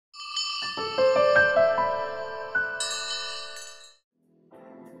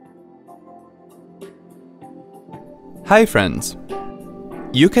Hi friends!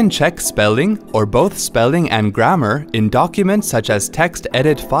 You can check spelling or both spelling and grammar in documents such as text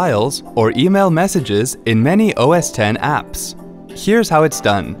edit files or email messages in many OS X apps. Here's how it's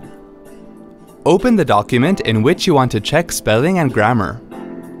done. Open the document in which you want to check spelling and grammar.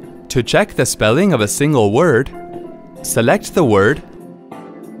 To check the spelling of a single word, select the word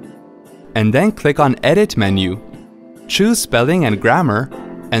and then click on Edit menu. Choose Spelling and Grammar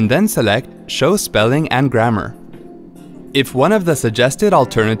and then select Show Spelling and Grammar. If one of the suggested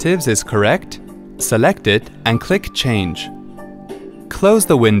alternatives is correct, select it and click Change. Close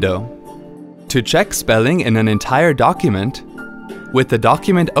the window. To check spelling in an entire document, with the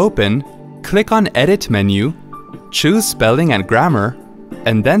document open, click on Edit menu, choose Spelling and Grammar,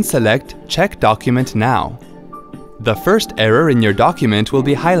 and then select Check Document Now. The first error in your document will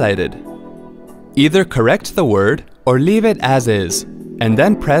be highlighted. Either correct the word or leave it as is, and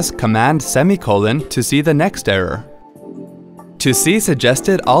then press Command semicolon to see the next error. To see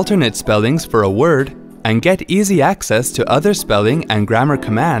suggested alternate spellings for a word and get easy access to other spelling and grammar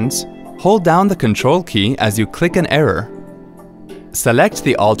commands, hold down the Control key as you click an error. Select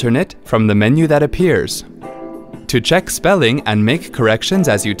the alternate from the menu that appears. To check spelling and make corrections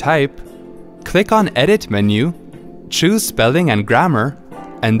as you type, click on Edit menu, choose Spelling and Grammar,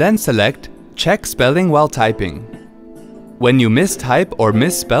 and then select Check Spelling while typing. When you mistype or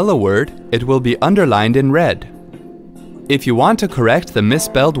misspell a word, it will be underlined in red. If you want to correct the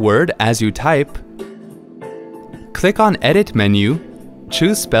misspelled word as you type, click on Edit menu,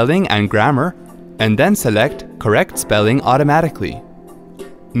 choose Spelling and Grammar, and then select Correct Spelling automatically.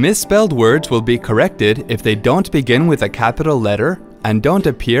 Misspelled words will be corrected if they don't begin with a capital letter and don't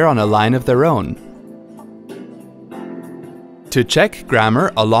appear on a line of their own. To check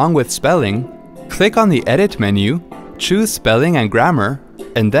grammar along with spelling, click on the Edit menu, choose Spelling and Grammar,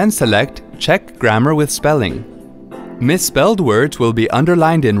 and then select Check Grammar with Spelling. Misspelled words will be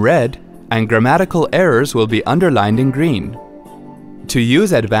underlined in red, and grammatical errors will be underlined in green. To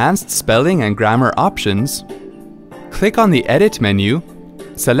use advanced spelling and grammar options, click on the Edit menu,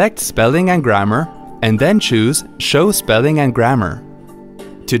 select Spelling and Grammar, and then choose Show Spelling and Grammar.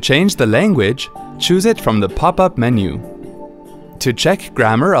 To change the language, choose it from the pop-up menu. To check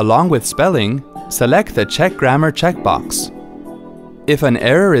grammar along with spelling, select the Check Grammar checkbox. If an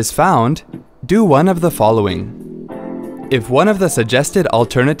error is found, do one of the following. If one of the suggested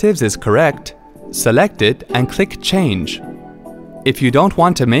alternatives is correct, select it and click Change. If you don't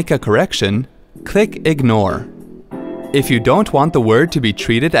want to make a correction, click Ignore. If you don't want the word to be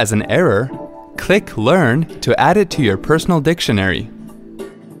treated as an error, click Learn to add it to your personal dictionary.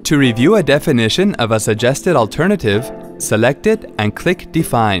 To review a definition of a suggested alternative, select it and click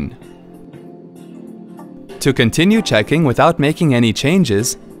Define. To continue checking without making any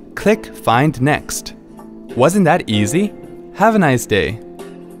changes, click Find Next. Wasn't that easy? Have a nice day.